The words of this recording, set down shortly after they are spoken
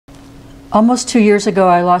Almost 2 years ago,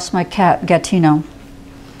 I lost my cat, Gattino.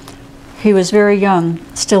 He was very young,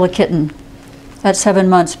 still a kitten, at 7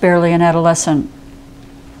 months, barely an adolescent.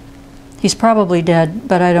 He's probably dead,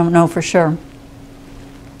 but I don't know for sure.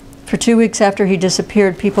 For 2 weeks after he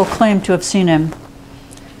disappeared, people claimed to have seen him.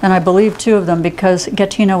 And I believe 2 of them because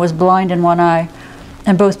Gattino was blind in one eye,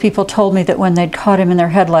 and both people told me that when they'd caught him in their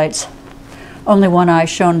headlights, only one eye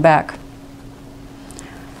shone back.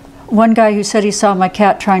 One guy who said he saw my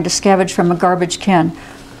cat trying to scavenge from a garbage can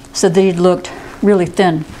said that he'd looked really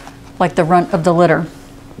thin, like the runt of the litter.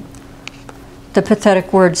 The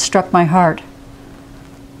pathetic words struck my heart.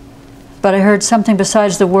 But I heard something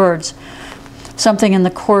besides the words, something in the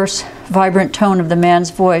coarse, vibrant tone of the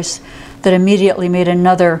man's voice that immediately made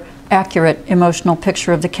another accurate emotional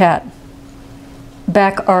picture of the cat.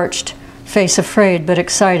 Back arched, face afraid but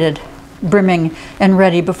excited, brimming and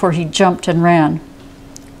ready before he jumped and ran.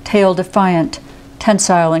 Tail defiant,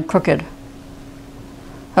 tensile and crooked.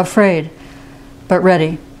 Afraid, but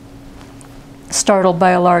ready. Startled by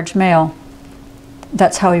a large male.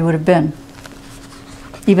 That's how he would have been,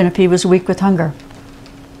 even if he was weak with hunger.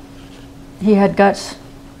 He had guts,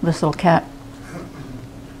 this little cat.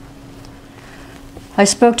 I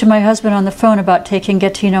spoke to my husband on the phone about taking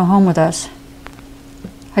Gattino home with us.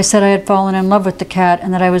 I said I had fallen in love with the cat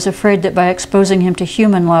and that I was afraid that by exposing him to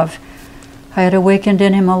human love, I had awakened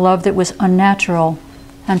in him a love that was unnatural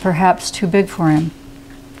and perhaps too big for him.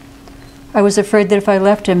 I was afraid that if I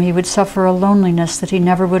left him, he would suffer a loneliness that he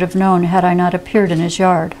never would have known had I not appeared in his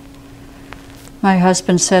yard. My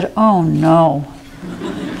husband said, "Oh no,"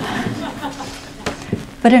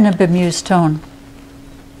 but in a bemused tone.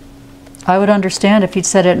 I would understand if he'd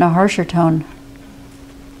said it in a harsher tone.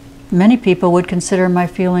 Many people would consider my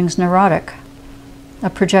feelings neurotic, a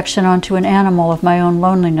projection onto an animal of my own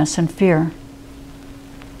loneliness and fear.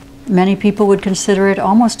 Many people would consider it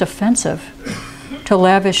almost offensive to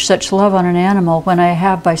lavish such love on an animal when I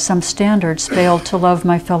have, by some standards, failed to love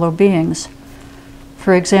my fellow beings.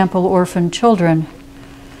 For example, orphaned children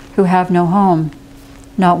who have no home,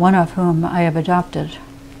 not one of whom I have adopted.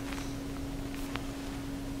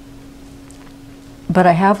 But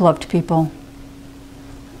I have loved people.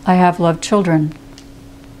 I have loved children.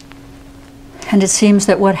 And it seems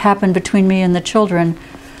that what happened between me and the children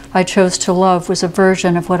I chose to love was a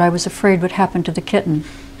version of what I was afraid would happen to the kitten.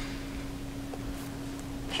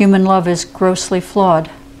 Human love is grossly flawed,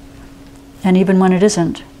 and even when it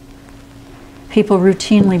isn't, people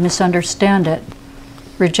routinely misunderstand it,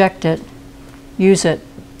 reject it, use it,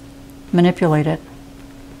 manipulate it.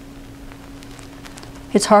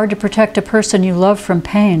 It's hard to protect a person you love from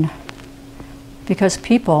pain, because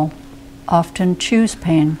people often choose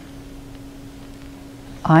pain.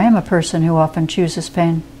 I am a person who often chooses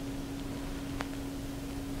pain.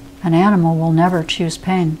 An animal will never choose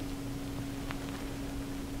pain.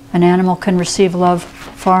 An animal can receive love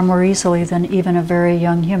far more easily than even a very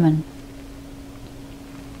young human.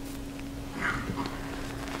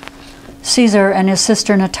 Caesar and his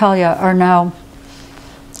sister Natalia are now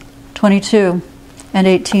 22 and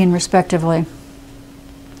 18 respectively.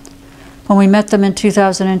 When we met them in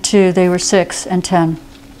 2002, they were 6 and 10.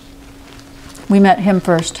 We met him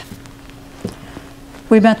first.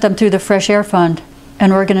 We met them through the Fresh Air Fund,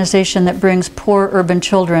 an organization that brings poor urban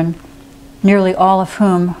children, nearly all of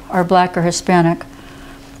whom are Black or Hispanic,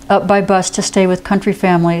 up by bus to stay with country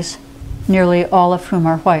families, nearly all of whom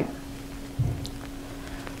are white.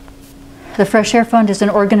 The Fresh Air Fund is an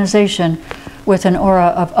organization with an aura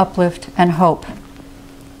of uplift and hope.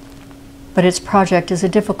 But its project is a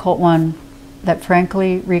difficult one that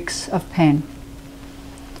frankly reeks of pain.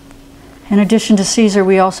 In addition to Caesar,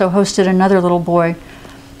 we also hosted another little boy,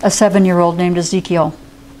 a 7-year-old named Ezekiel.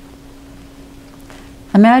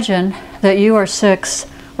 Imagine that you are 6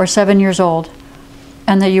 or 7 years old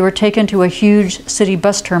and that you were taken to a huge city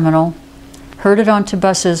bus terminal, herded onto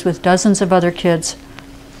buses with dozens of other kids,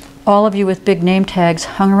 all of you with big name tags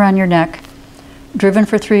hung around your neck, driven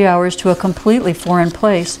for 3 hours to a completely foreign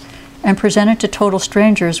place, and presented to total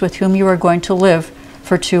strangers with whom you are going to live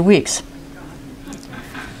for 2 weeks.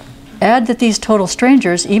 Add that these total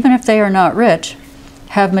strangers, even if they are not rich,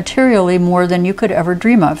 have materially more than you could ever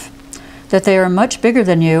dream of, that they are much bigger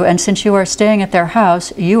than you, and since you are staying at their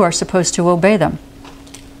house, you are supposed to obey them.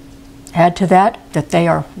 Add to that they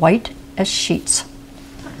are white as sheets.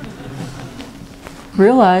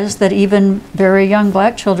 Realize that even very young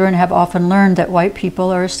Black children have often learned that white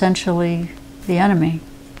people are essentially the enemy.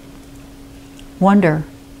 Wonder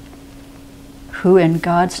who in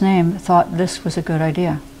God's name thought this was a good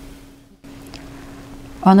idea.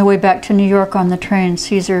 On the way back to New York on the train,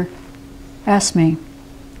 Caesar asked me,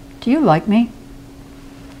 "Do you like me?"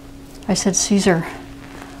 I said, Caesar,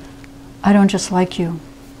 I don't just like you,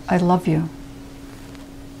 I love you.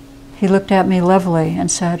 He looked at me levelly and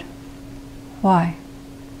said, why?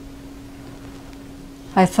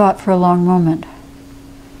 I thought for a long moment.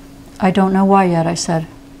 I don't know why yet, I said.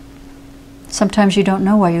 Sometimes you don't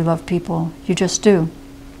know why you love people, you just do.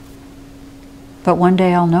 But one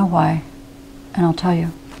day I'll know why, and I'll tell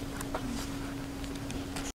you.